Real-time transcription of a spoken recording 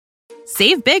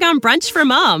Save big on brunch for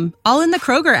mom, all in the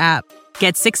Kroger app.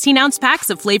 Get 16-ounce packs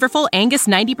of flavorful Angus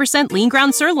 90% lean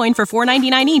ground sirloin for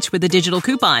 $4.99 each with a digital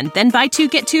coupon. Then buy 2,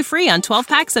 get 2 free on 12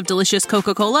 packs of delicious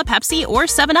Coca-Cola, Pepsi, or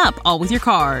 7-Up, all with your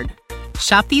card.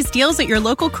 Shop these deals at your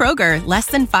local Kroger, less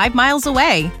than 5 miles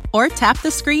away. Or tap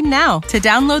the screen now to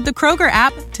download the Kroger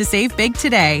app to save big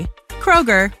today.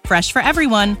 Kroger, fresh for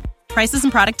everyone. Prices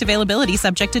and product availability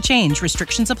subject to change.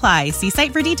 Restrictions apply. See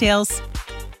site for details.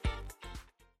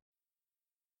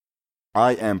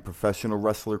 I am professional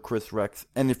wrestler Chris Rex,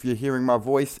 and if you're hearing my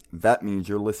voice, that means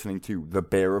you're listening to the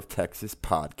Bear of Texas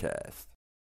podcast.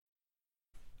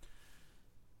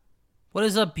 What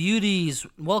is up, beauties?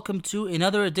 Welcome to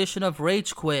another edition of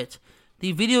Rage Quit,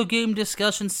 the video game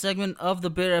discussion segment of the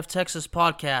Bear of Texas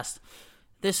podcast.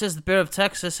 This is the Bear of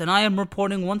Texas, and I am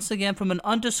reporting once again from an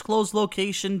undisclosed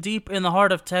location deep in the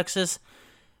heart of Texas.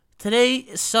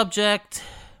 Today's subject,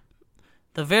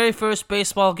 the very first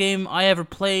baseball game I ever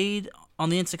played on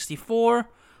the N64,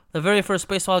 the very first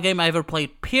baseball game I ever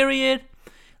played, period.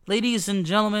 Ladies and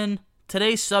gentlemen,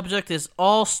 today's subject is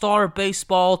All-Star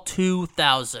Baseball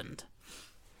 2000.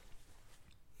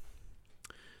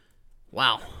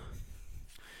 Wow.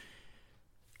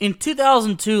 In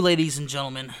 2002, ladies and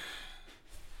gentlemen,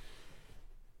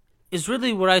 is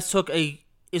really where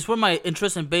where my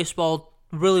interest in baseball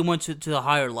really went to the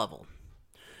higher level.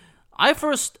 I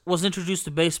first was introduced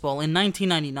to baseball in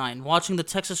 1999, watching the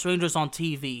Texas Rangers on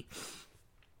TV.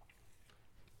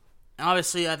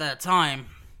 Obviously, at that time,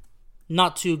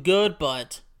 not too good,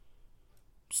 but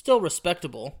still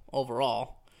respectable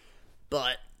overall.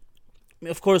 But,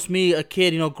 of course, me, a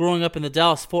kid, growing up in the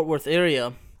Dallas-Fort Worth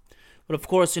area, but of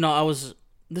course,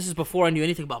 this is before I knew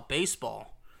anything about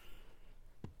baseball.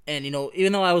 And,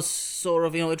 even though I was sort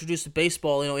of, introduced to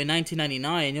baseball, in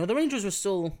 1999, the Rangers were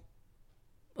still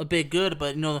a bit good,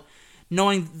 but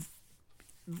knowing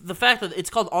the fact that it's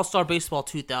called All-Star Baseball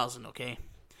 2000, okay?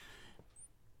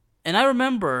 And I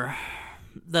remember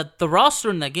that the roster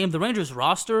in that game, the Rangers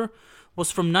roster,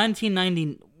 was from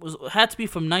 1990, had to be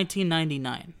from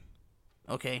 1999,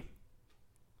 okay?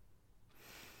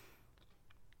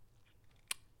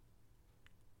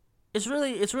 It's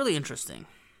really interesting,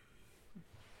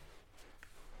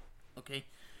 okay?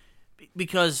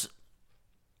 Because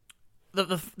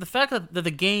the fact that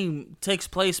the game takes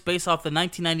place based off the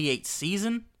 1998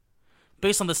 season,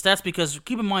 based on the stats, because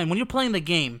keep in mind, when you're playing the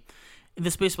game, in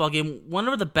this baseball game,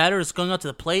 whenever the batter is going out to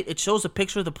the plate, it shows a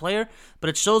picture of the player, but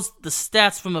it shows the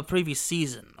stats from a previous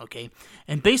season, okay?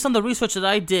 And based on the research that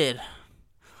I did,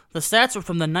 the stats are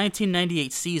from the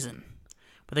 1998 season.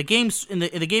 But the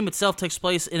game itself takes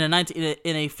place in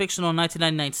a fictional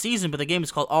 1999 season, but the game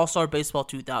is called All-Star Baseball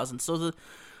 2000. So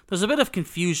there's a bit of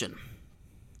confusion.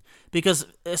 Because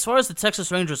as far as the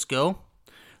Texas Rangers go,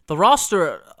 the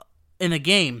roster in the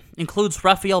game includes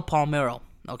Rafael Palmeiro,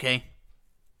 okay?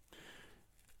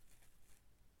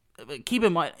 Keep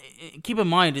in mind,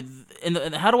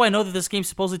 and how do I know that this game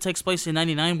supposedly takes place in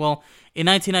 99? Well, in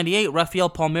 1998, Rafael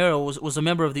Palmeiro was a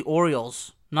member of the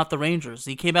Orioles, not the Rangers.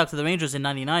 He came back to the Rangers in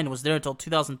 99 and was there until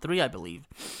 2003, I believe.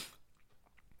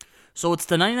 So it's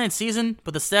the 99 season,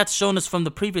 but the stats shown is from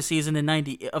the previous season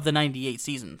of the 98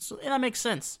 season. So and that makes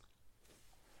sense.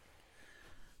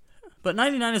 But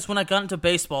 99 is when I got into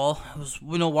baseball. I was,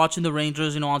 watching the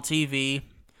Rangers, on TV.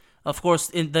 Of course,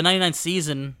 in the 99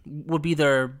 season would be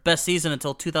their best season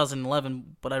until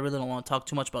 2011, but I really don't want to talk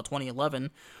too much about 2011.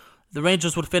 The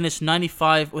Rangers would finish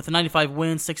 95 with 95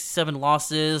 wins, 67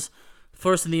 losses,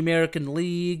 first in the American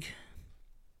League.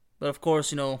 But of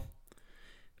course,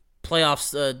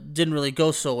 playoffs didn't really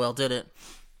go so well, did it?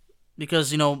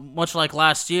 Because, much like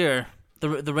last year,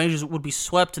 the Rangers would be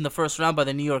swept in the first round by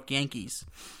the New York Yankees.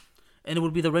 And it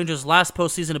would be the Rangers' last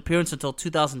postseason appearance until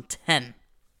 2010.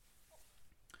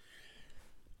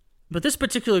 But this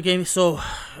particular game, so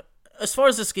as far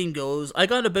as this game goes, I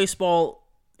got into baseball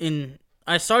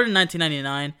I started in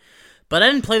 1999, but I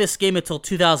didn't play this game until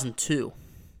 2002.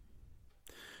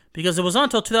 Because it was not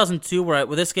until 2002 where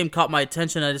this game caught my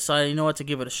attention, I decided, to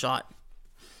give it a shot.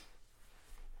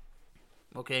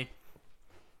 Okay.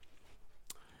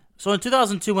 So in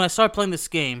 2002, when I started playing this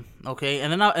game, okay,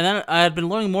 and then I had been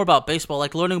learning more about baseball,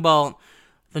 like learning about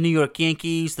the New York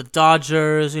Yankees, the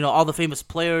Dodgers, all the famous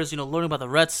players, learning about the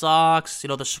Red Sox,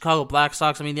 the Chicago Black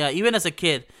Sox. I mean, yeah, even as a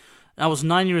kid, I was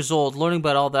 9 years old, learning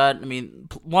about all that. I mean,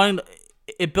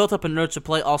 it built up an urge to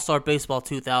play All-Star Baseball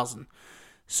 2000.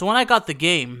 So when I got the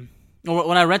game, or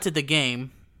when I rented the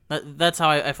game, that's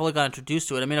how I fully got introduced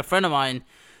to it. I mean, a friend of mine,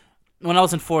 when I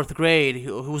was in 4th grade,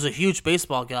 who was a huge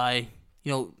baseball guy,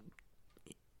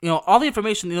 all the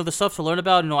information, the stuff to learn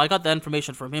about, I got that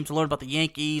information from him to learn about the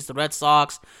Yankees, the Red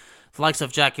Sox, The likes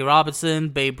of Jackie Robinson,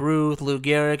 Babe Ruth, Lou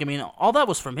Gehrig. I mean, all that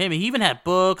was from him. He even had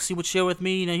books he would share with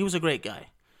me. He was a great guy.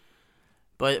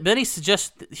 But then he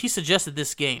suggested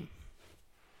this game.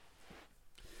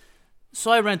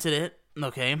 So I rented it.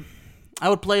 Okay. I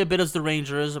would play a bit as the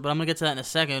Rangers, but I'm going to get to that in a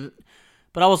second.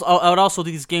 But I would also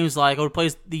do these games like I would play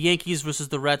the Yankees versus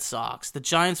the Red Sox, the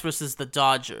Giants versus the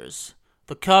Dodgers,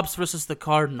 the Cubs versus the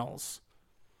Cardinals,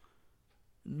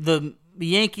 the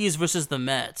Yankees versus the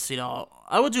Mets.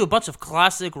 I would do a bunch of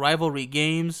classic rivalry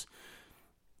games,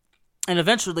 and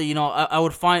eventually, I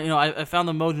would find, I found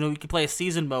the mode. You could play a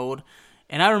season mode,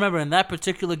 and I remember in that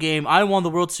particular game, I won the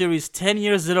World Series 10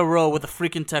 years in a row with the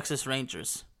freaking Texas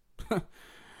Rangers.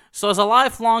 So as a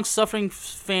lifelong suffering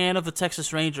fan of the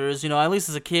Texas Rangers, at least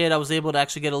as a kid, I was able to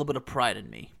actually get a little bit of pride in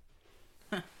me.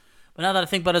 But now that I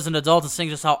think about it as an adult and seeing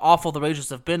just how awful the Rangers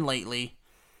have been lately,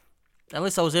 at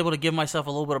least I was able to give myself a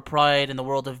little bit of pride in the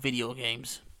world of video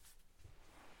games.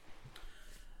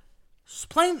 Just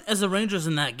playing as the Rangers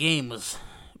in that game was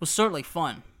certainly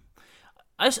fun.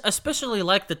 I especially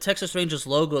liked the Texas Rangers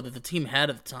logo that the team had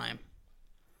at the time.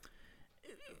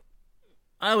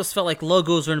 I always felt like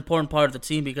logos are an important part of the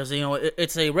team because,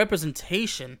 it's a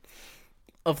representation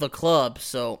of the club,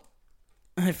 so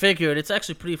I figured it's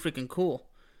actually pretty freaking cool.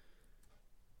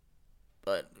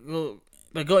 But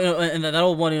and that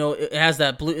old one, it has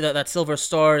that blue, that silver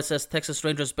star. It says Texas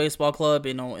Rangers Baseball Club,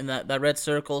 in that red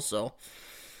circle. So,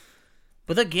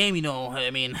 but that game,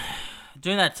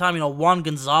 during that time, Juan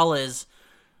Gonzalez,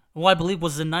 who I believe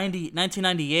was the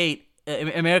 1998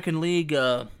 American League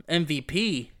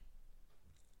MVP.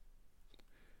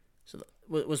 So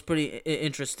that was pretty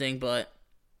interesting, but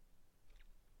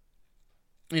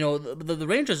the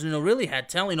Rangers, really had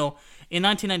talent. In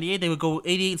 1998 they would go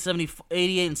 88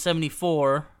 and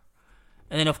 74,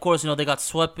 and then of course, they got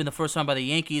swept in the first round by the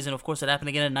Yankees, and of course it happened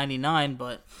again in '99.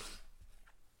 But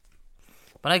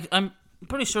I'm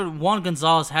pretty sure Juan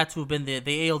Gonzalez had to have been the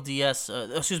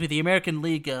ALDS, the American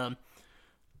League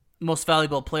most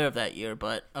valuable player of that year,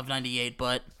 of '98.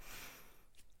 But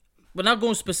not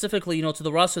going specifically, to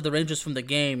the roster of the Rangers from the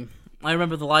game, I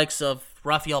remember the likes of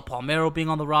Rafael Palmeiro being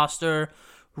on the roster,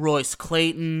 Royce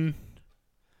Clayton,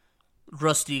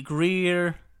 Rusty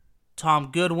Greer, Tom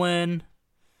Goodwin,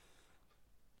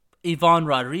 Ivan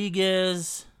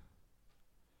Rodriguez.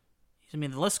 The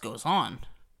list goes on.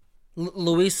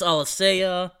 Luis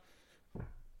Alicea.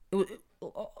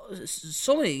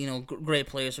 So many, great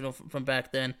players, from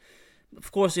back then.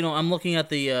 Of course, I'm looking at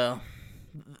the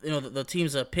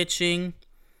team's pitching.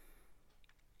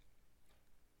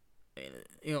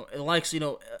 It likes,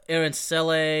 Aaron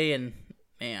Sele and,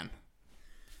 man.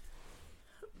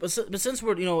 But since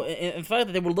we're, in fact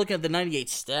that they were looking at the 98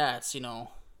 stats,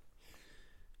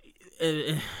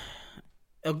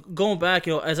 going back,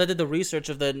 as I did the research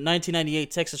of the 1998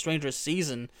 Texas Rangers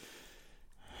season,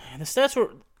 the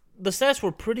stats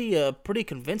were pretty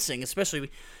convincing, especially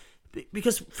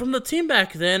because from the team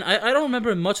back then, I don't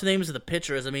remember much of the names of the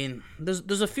pitchers.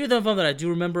 There's a few of them that I do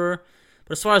remember,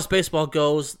 but as far as baseball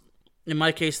goes, in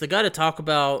my case, the guy to talk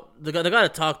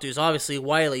to is obviously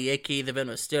Wiley, aka the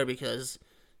Venomous Stare, because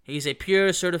he's a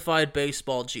pure certified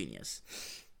baseball genius.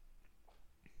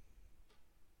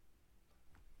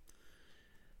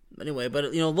 Anyway,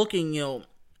 but looking,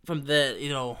 from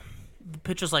the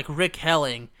pitchers like Rick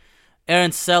Helling,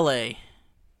 Aaron Sele,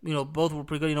 both were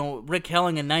pretty good. Rick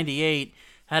Helling in '98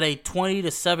 had a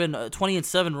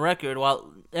 20-7 record,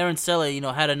 while Aaron Sele,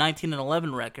 had a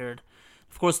 19-11 record.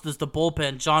 Of course, there's the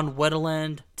bullpen: John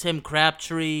Wetterland, Tim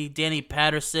Crabtree, Danny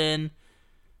Patterson.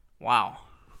 Wow.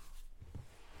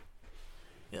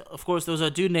 Yeah, of course, there was a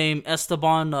dude named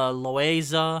Esteban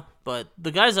Loaiza, but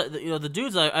the guys, the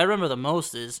dudes I remember the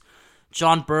most is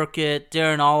John Burkett,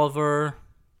 Darren Oliver,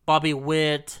 Bobby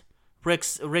Witt,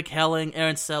 Rick Helling,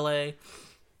 Aaron Sele.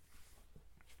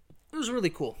 It was really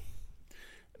cool.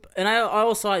 And I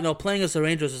also thought, playing as the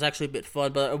Rangers was actually a bit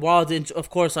fun. But while I didn't, of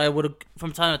course, I would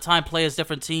from time to time play as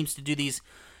different teams to do these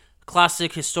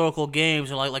classic historical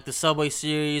games, like the Subway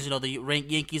Series, the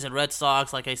Yankees and Red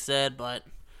Sox, like I said. But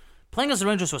playing as the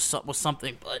Rangers was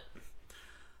something. But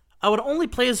I would only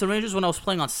play as the Rangers when I was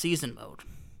playing on season mode.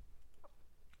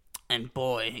 And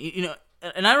boy,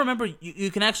 and I remember you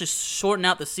can actually shorten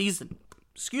out the season.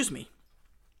 Excuse me,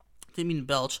 didn't mean to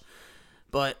belch.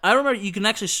 But I remember you can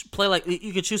actually play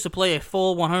you could choose to play a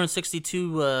full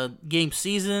 162 game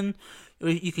season.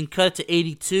 You can cut it to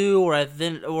 82, or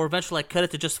eventually cut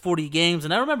it to just 40 games.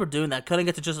 And I remember doing that, cutting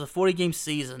it to just a 40 game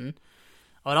season.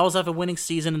 I would always have a winning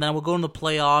season, and then I would go into the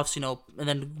playoffs, and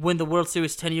then win the World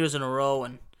Series 10 years in a row.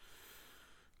 And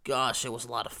gosh, it was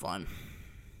a lot of fun.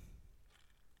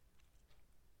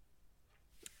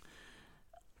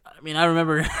 I mean, I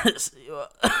remember.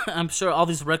 I'm sure all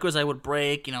these records I would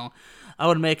break. I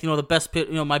would make the best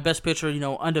my best pitcher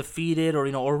undefeated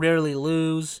or rarely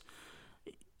lose.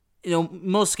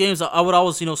 Most games I would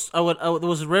always there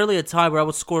was rarely a time where I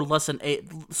would score less than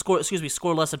score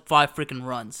less than 5 freaking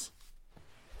runs.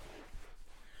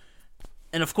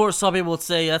 And of course, some people would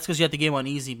say that's because you had the game on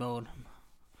easy mode.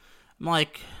 I'm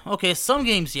like, okay, some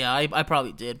games, yeah, I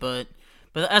probably did, but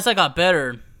as I got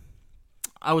better,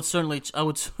 I would certainly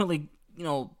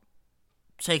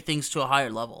take things to a higher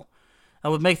level. I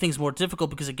would make things more difficult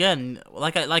because, again,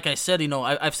 like I said,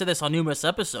 I've said this on numerous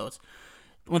episodes.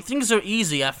 When things are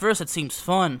easy, at first it seems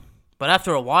fun, but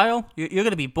after a while, you're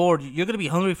gonna be bored. You're gonna be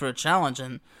hungry for a challenge,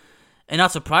 and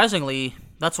not surprisingly,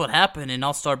 that's what happened in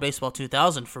All-Star Baseball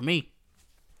 2000 for me.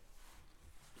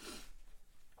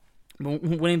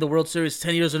 Winning the World Series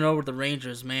 10 years in a row with the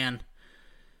Rangers, man.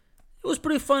 It was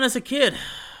pretty fun as a kid.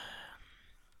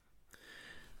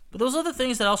 But those other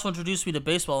things that also introduced me to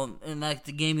baseball, and like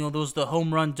the game, there was the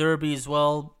home run derby as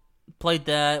well. Played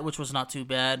that, which was not too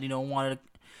bad.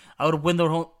 I would win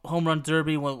the home run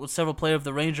derby with several players of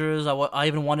the Rangers. I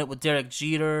even won it with Derek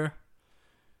Jeter.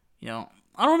 I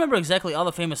don't remember exactly all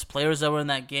the famous players that were in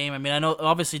that game. I mean, I know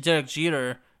obviously Derek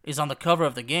Jeter is on the cover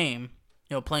of the game.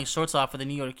 Playing shortstop for the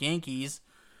New York Yankees.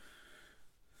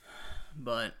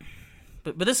 But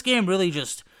this game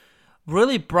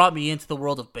really brought me into the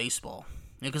world of baseball.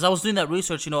 Because I was doing that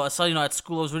research, I saw, at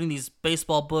school I was reading these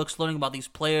baseball books, learning about these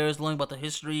players, learning about the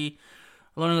history,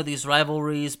 learning about these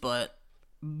rivalries, but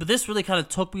this really kind of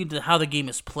took me to how the game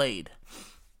is played.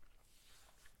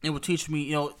 It would teach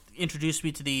me, introduce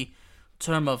me to the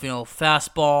term of,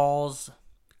 fastballs,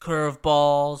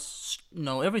 curveballs,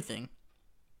 everything.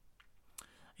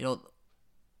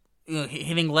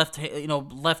 Hitting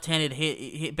left-handed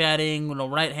hit batting,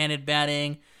 right-handed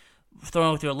batting,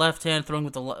 throwing with your left hand, throwing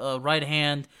with the right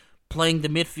hand, playing the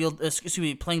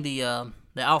midfield. Playing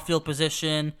the outfield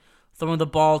position, throwing the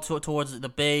ball towards the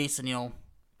base, and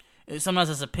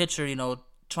sometimes as a pitcher,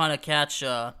 trying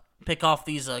to pick off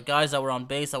these guys that were on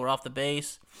base, that were off the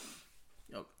base,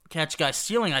 catch guys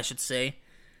stealing, I should say.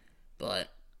 But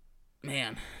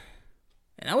man,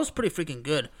 and that was pretty freaking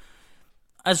good.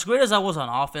 As great as I was on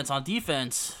offense, on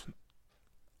defense,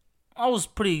 I was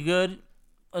pretty good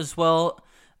as well.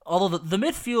 Although the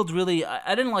midfield really,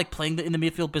 I didn't like playing in the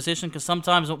midfield position because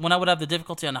sometimes when I would have the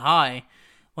difficulty on high,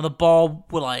 when the ball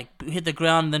would hit the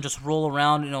ground and then just roll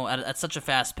around, at such a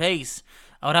fast pace,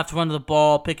 I would have to run to the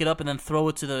ball, pick it up, and then throw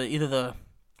it to either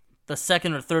the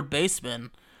second or third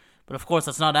baseman. But of course,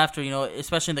 that's not after,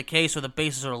 especially in the case where the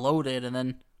bases are loaded and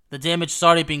then the damage is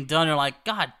already being done. You're like,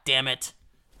 God damn it.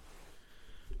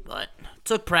 But it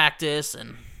took practice,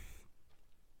 and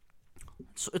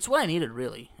it's what I needed,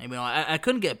 really. I mean, I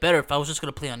couldn't get better if I was just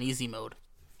going to play on easy mode.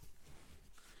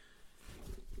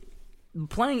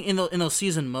 Playing in those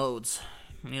season modes,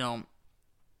 with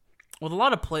a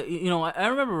lot of play, I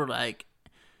remember like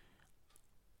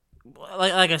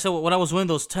I said, when I was winning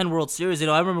those 10 World Series,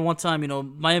 I remember one time,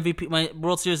 my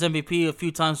World Series MVP a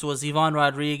few times was Ivan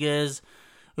Rodriguez.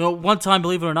 One time,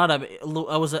 believe it or not, I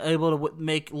was able to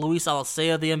make Luis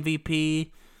Alcea the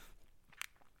MVP.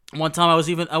 One time, I was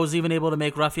even able to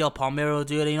make Rafael Palmeiro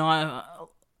do it.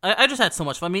 I just had so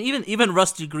much fun. I mean, even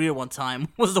Rusty Greer one time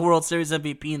was the World Series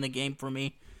MVP in the game for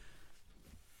me.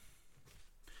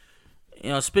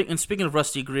 Speaking of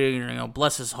Rusty Greer,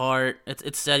 bless his heart.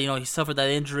 It's sad, he suffered that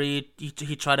injury.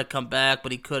 He tried to come back,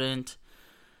 but he couldn't.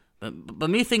 But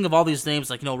me thinking of all these names,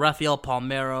 like Rafael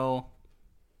Palmeiro,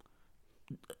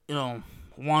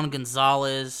 Juan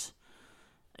Gonzalez.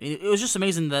 I mean, it was just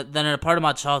amazing that in a part of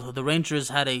my childhood, the Rangers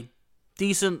had a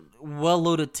decent,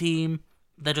 well-loaded team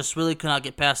that just really could not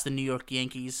get past the New York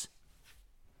Yankees.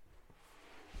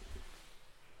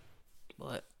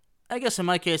 But I guess in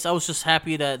my case, I was just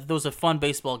happy that there was a fun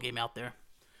baseball game out there.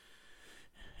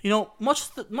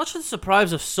 Much to the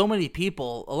surprise of so many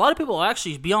people, a lot of people are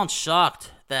actually beyond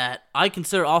shocked that I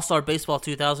consider All-Star Baseball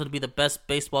 2000 to be the best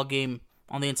baseball game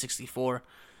on the N64.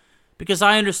 Because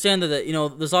I understand that,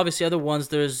 there's obviously other ones.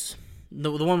 There's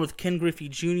the one with Ken Griffey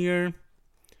Jr.,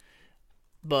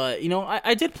 but,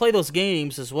 I did play those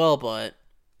games as well, but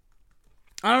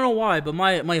I don't know why, but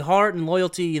my heart and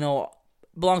loyalty,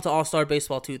 belong to All-Star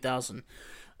Baseball 2000.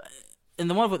 And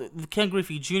the one with Ken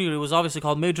Griffey Jr., it was obviously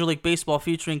called Major League Baseball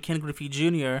featuring Ken Griffey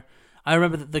Jr. I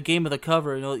remember the game of the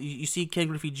cover. You see Ken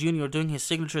Griffey Jr. doing his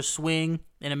signature swing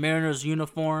in a Mariners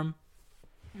uniform.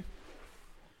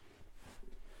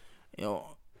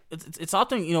 It's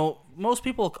often, most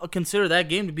people consider that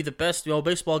game to be the best,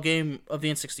 baseball game of the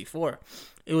N64.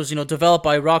 It was, developed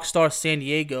by Rockstar San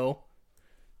Diego.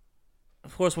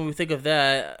 Of course, when we think of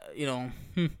that,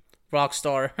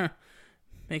 Rockstar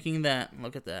making that.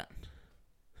 Look at that.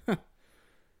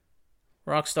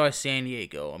 Rockstar San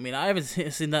Diego. I mean, I haven't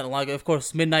seen that in a lot. Of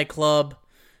course, Midnight Club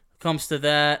comes to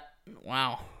that.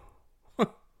 Wow.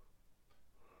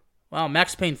 Wow,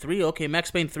 Max Payne 3. Okay,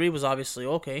 Max Payne 3 was obviously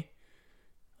okay.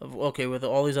 Okay, with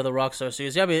all these other Rockstar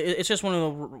series. Yeah, but it's just one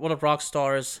of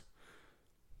Rockstar's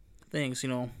things, you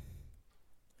know.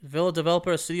 Villa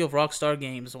developer, studio of Rockstar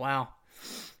Games. Wow.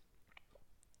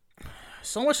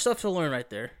 So much stuff to learn right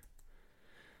there.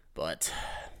 But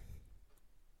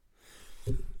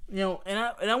you know, and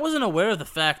I wasn't aware of the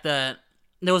fact that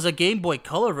there was a Game Boy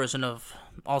Color version of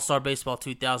All-Star Baseball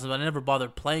 2000, but I never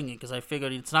bothered playing it because I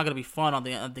figured it's not going to be fun on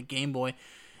the Game Boy.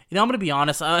 You know, I'm going to be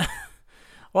honest.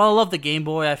 While I love the Game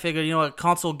Boy, I figured, you know what,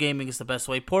 console gaming is the best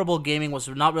way. Portable gaming was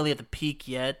not really at the peak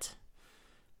yet,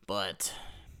 but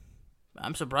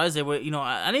I'm surprised they were. You know,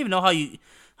 I didn't even know how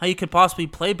you could possibly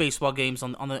play baseball games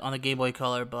on the Game Boy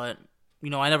Color, but you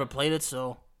know, I never played it,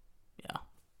 so yeah.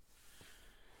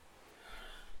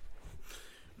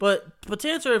 But to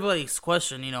answer everybody's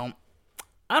question, you know,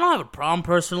 I don't have a problem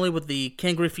personally with the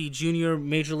Ken Griffey Jr.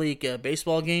 Major League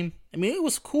Baseball game. I mean, it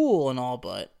was cool and all,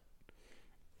 but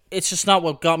it's just not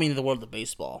what got me into the world of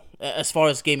baseball as far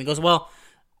as gaming goes. Well,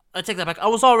 I take that back. I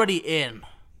was already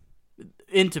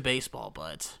into baseball,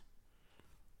 but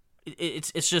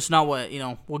it's just not what, you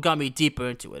know, what got me deeper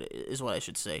into it is what I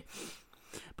should say.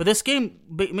 But this game,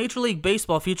 Major League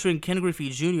Baseball, featuring Ken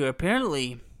Griffey Jr.,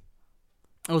 apparently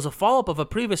it was a follow-up of a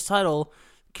previous title,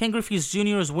 Ken Griffey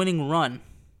Jr.'s Winning Run.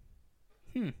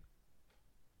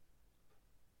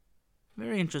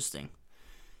 Very interesting.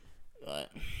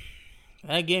 But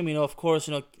that game, you know, of course,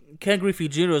 you know, Ken Griffey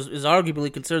Jr. is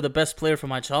arguably considered the best player from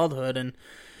my childhood, and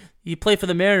he played for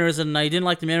the Mariners, and I didn't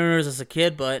like the Mariners as a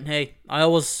kid, but hey, I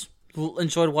always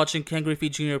enjoyed watching Ken Griffey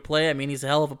Jr. play. I mean, he's a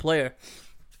hell of a player.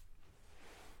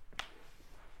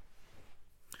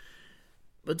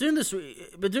 But doing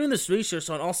this research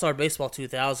on All-Star Baseball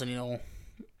 2000, you know,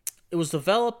 it was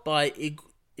developed by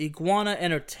Iguana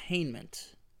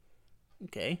Entertainment.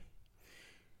 Okay.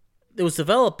 It was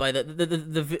developed by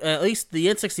the at least the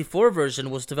N64 version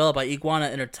was developed by Iguana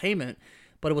Entertainment,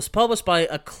 but it was published by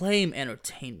Acclaim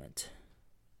Entertainment.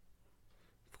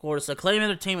 Of course, Acclaim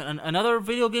Entertainment, another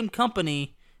video game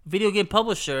company, video game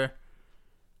publisher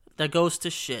that goes to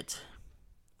shit.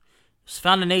 It was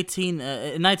founded in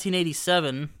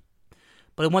 1987,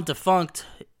 but it went defunct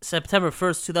September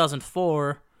 1st,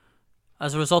 2004,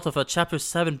 as a result of a Chapter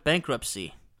 7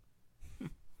 bankruptcy.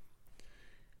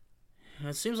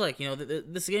 It seems like, you know,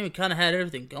 this game kind of had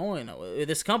everything going.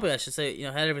 This company, I should say, you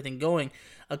know, had everything going.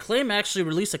 Acclaim actually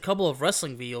released a couple of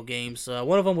wrestling video games.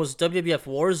 One of them was WWF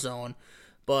Warzone,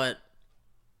 but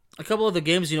a couple of the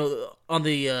games, you know, on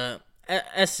the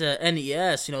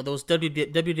SNES, you know, those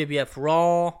WWF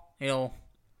Raw, you know,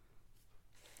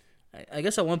 I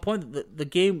guess at one point the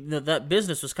game, that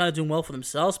business was kind of doing well for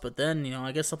themselves, but then, you know,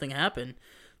 I guess something happened.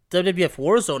 WWF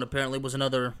Warzone apparently was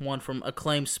another one from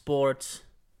Acclaim Sports.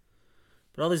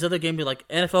 But all these other games like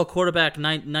NFL Quarterback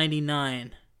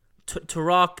 99,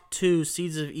 Turok 2,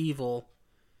 Seeds of Evil.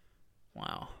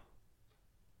 Wow.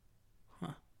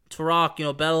 Huh. Turok, you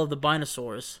know, Battle of the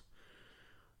Dinosaurs.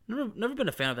 Never been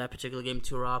a fan of that particular game,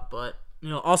 Turok, but you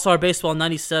know, All-Star Baseball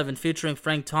 97 featuring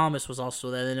Frank Thomas was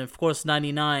also there. And of course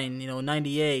 99, you know,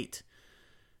 98.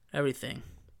 Everything.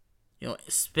 You know,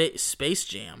 Space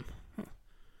Jam. Huh.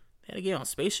 They had a game on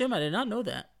Space Jam? I did not know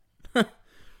that.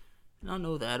 I don't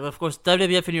know that. But of course,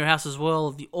 WWF in Your House as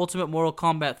well. The Ultimate Mortal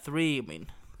Kombat 3. I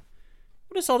mean,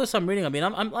 what is all this I'm reading? I mean,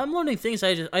 I'm learning things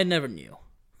I never knew.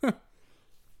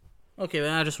 Okay,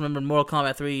 man, I just remembered Mortal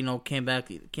Kombat 3, you know, came out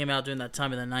during that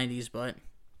time in the 90s, but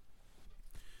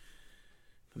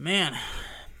man,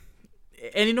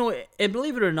 and you know, and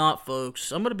believe it or not,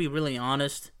 folks, I'm gonna be really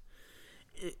honest.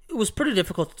 It was pretty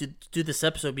difficult to do this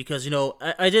episode because, you know,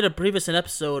 I did a previous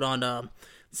episode on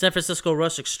San Francisco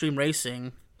Rush Extreme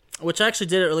Racing, which I actually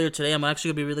did it earlier today. I'm actually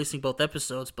going to be releasing both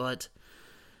episodes, but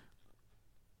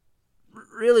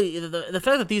really, the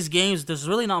fact that these games, there's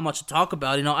really not much to talk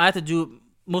about. You know, I had to do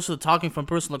most of the talking from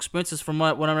personal experiences from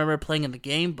what I remember playing in the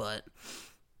game, but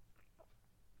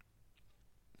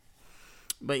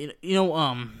you know,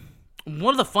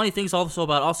 one of the funny things also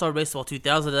about All-Star Baseball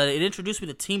 2000 that it introduced me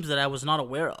to teams that I was not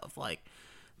aware of. Like,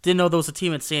 didn't know there was a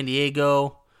team in San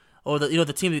Diego. Or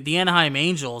the team, the Anaheim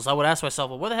Angels. I would ask myself,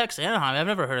 well, where the heck's Anaheim? I've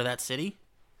never heard of that city.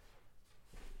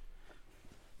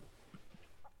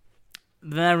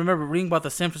 Then I remember reading about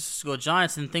the San Francisco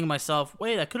Giants and thinking to myself,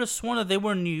 wait, I could have sworn that they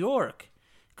were in New York.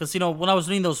 Because, you know, when I was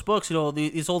reading those books, you know,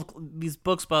 these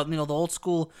books about, you know, the old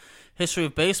school history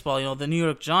of baseball, you know, the New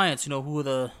York Giants, you know, who were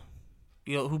the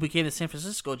who became the San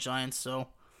Francisco Giants. So,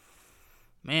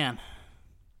 man,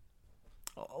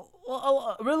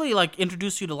 really like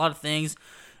introduced you to a lot of things.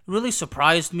 Really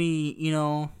surprised me,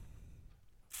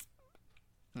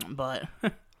 but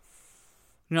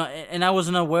and I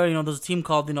wasn't aware. There's a team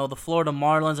called the Florida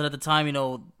Marlins, and at the time,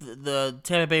 the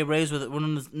Tampa Bay Rays were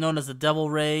known as the Devil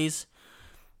Rays.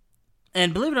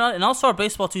 And believe it or not, in All-Star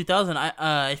Baseball 2000,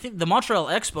 I think the Montreal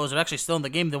Expos are actually still in the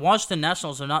game. The Washington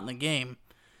Nationals are not in the game.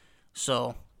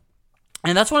 So,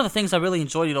 and that's one of the things I really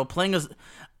enjoyed, playing as,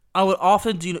 I would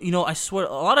often do, I swear,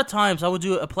 a lot of times I would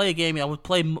play a game, I would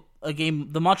play a game,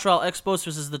 the Montreal Expos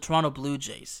versus the Toronto Blue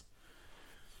Jays.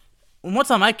 And one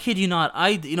time, I kid you not,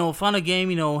 I, found a game,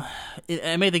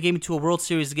 I made the game into a World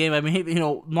Series game. I made,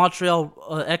 Montreal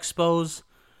Expos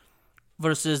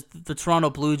versus the Toronto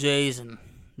Blue Jays, and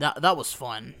that was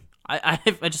fun. I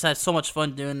just had so much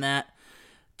fun doing that.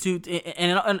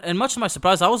 And much to my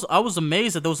surprise, I was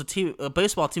amazed that there was a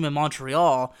baseball team in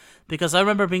Montreal, because I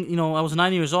remember being, I was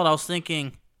 9 years old. I was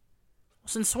thinking,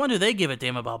 since when do they give a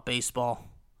damn about baseball?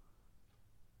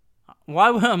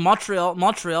 Why would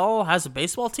Montreal has a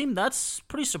baseball team? That's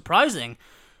pretty surprising,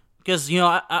 because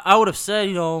I would have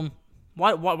said,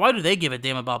 why do they give a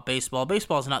damn about baseball?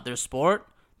 Baseball is not their sport.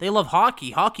 They love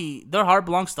hockey. Their heart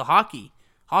belongs to hockey.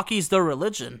 Hockey is their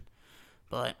religion.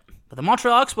 But the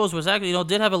Montreal Expos was actually,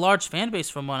 did have a large fan base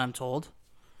from what I'm told.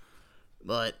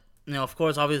 But, of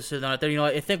course, obviously they're not there.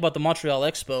 I think about the Montreal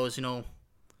Expos,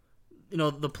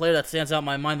 the player that stands out in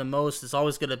my mind the most is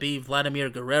always going to be Vladimir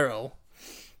Guerrero.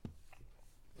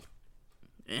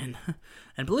 And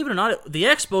believe it or not, the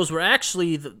Expos were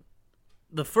actually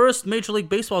the first Major League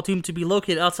Baseball team to be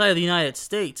located outside of the United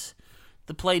States.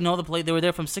 They were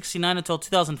there from 1969 until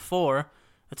 2004,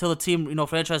 until the team,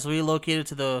 franchise relocated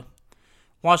to the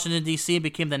Washington, D.C. and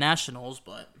became the Nationals.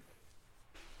 But,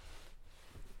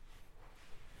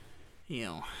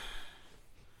 the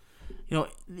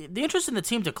interest in the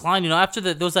team declined, after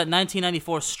there was that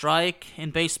 1994 strike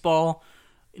in baseball.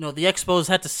 The Expos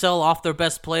had to sell off their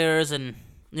best players, and,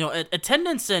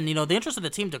 attendance and, the interest in the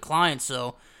team declined.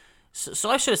 So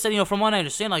I should have said, from what I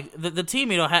understand, like, the team,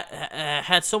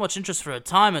 had so much interest for a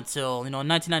time until,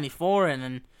 1994, and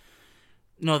then,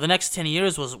 the next 10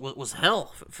 years was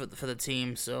hell for the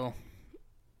team. So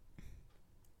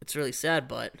it's really sad,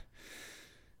 but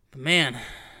man,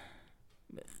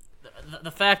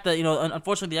 the fact that,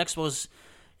 unfortunately the Expos,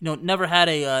 never had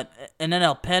an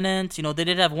NL pennant. They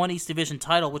did have one East Division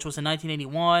title, which was in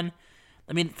 1981.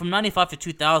 I mean, from 95 to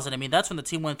 2000, that's when the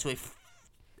team went into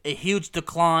a huge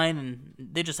decline, and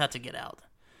they just had to get out.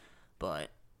 But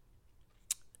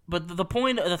the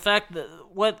point of the fact that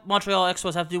what Montreal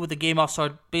Expos have to do with the game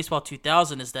All-Star Baseball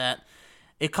 2000 is that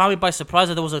it caught me by surprise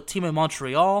that there was a team in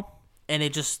Montreal, and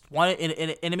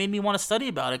it made me want to study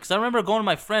about it. Because I remember going to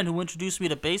my friend who introduced me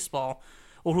to baseball,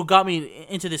 or who got me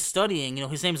into this studying.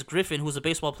 His name's Griffin, who was a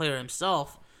baseball player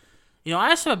himself.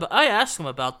 I asked him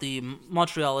about the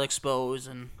Montreal Expos,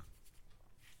 and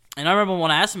I remember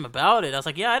when I asked him about it, I was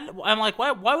like, I'm like,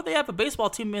 why would they have a baseball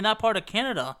team in that part of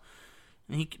Canada?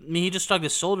 And he just shrugged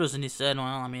his shoulders and he said, well,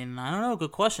 I don't know,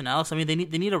 good question, Alex. They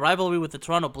need a rivalry with the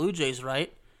Toronto Blue Jays,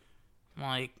 right? I'm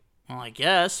like, well, I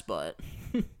guess, but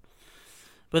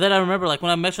but then I remember, like,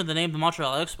 when I mentioned the name the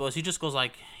Montreal Expos, he just goes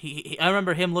like, I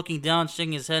remember him looking down,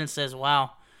 shaking his head, and says,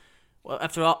 wow, well,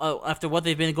 after what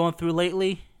they've been going through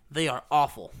lately, they are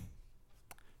awful.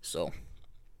 So,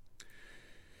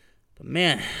 but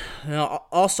man,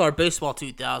 All-Star Baseball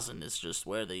 2000 is just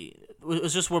where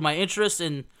my interest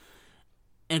in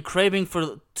craving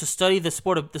to study the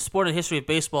sport and history of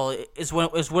baseball is where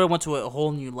it went to a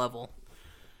whole new level.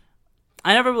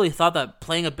 I never really thought that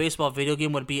playing a baseball video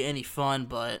game would be any fun,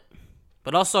 but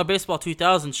All-Star Baseball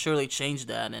 2000 surely changed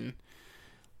that, and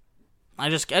I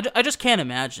just can't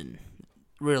imagine,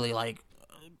 really, like,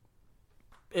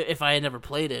 if I had never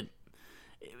played it.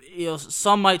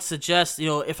 Some might suggest,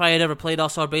 if I had ever played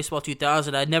All-Star Baseball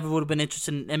 2000, I never would have been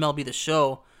interested in MLB The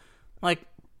Show. Like,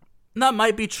 that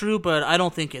might be true, but I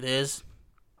don't think it is.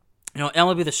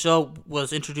 MLB The Show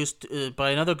was introduced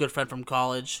by another good friend from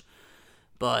college,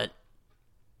 but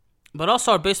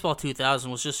All-Star Baseball 2000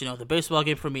 was just, the baseball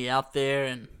game for me out there,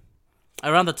 and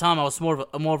around the time I was more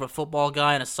of a football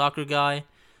guy and a soccer guy.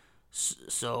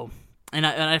 So, and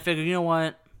I figured, you know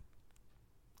what?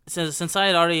 Since I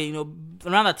had already,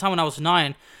 around that time when I was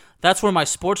 9, that's where my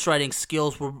sports writing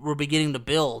skills were beginning to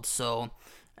build. So,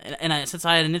 since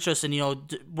I had an interest in,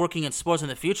 working in sports in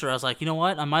the future, I was like, you know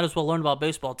what? I might as well learn about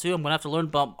baseball too. I'm going to have to learn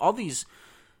about all these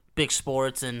big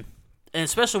sports. And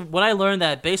especially when I learned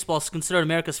that baseball is considered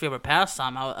America's favorite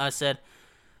pastime, I said,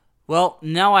 well,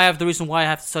 now I have the reason why I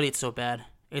have to study it so bad.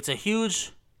 It's a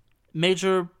huge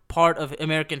major part of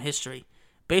American history.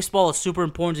 Baseball is super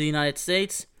important to the United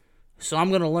States, so I'm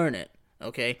going to learn it,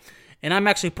 okay? And I'm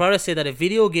actually proud to say that a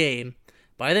video game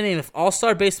by the name of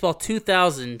All-Star Baseball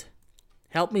 2000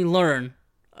 helped me learn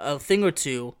a thing or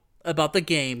two about the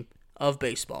game of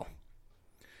baseball.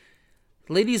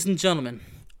 Ladies and gentlemen,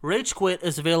 Rage Quit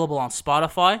is available on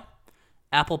Spotify,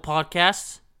 Apple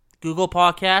Podcasts, Google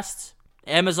Podcasts,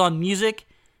 Amazon Music,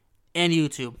 and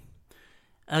YouTube.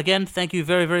 Again, thank you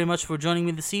very, very much for joining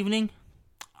me this evening.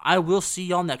 I will see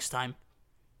y'all next time.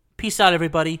 Peace out,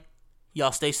 everybody.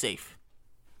 Y'all stay safe.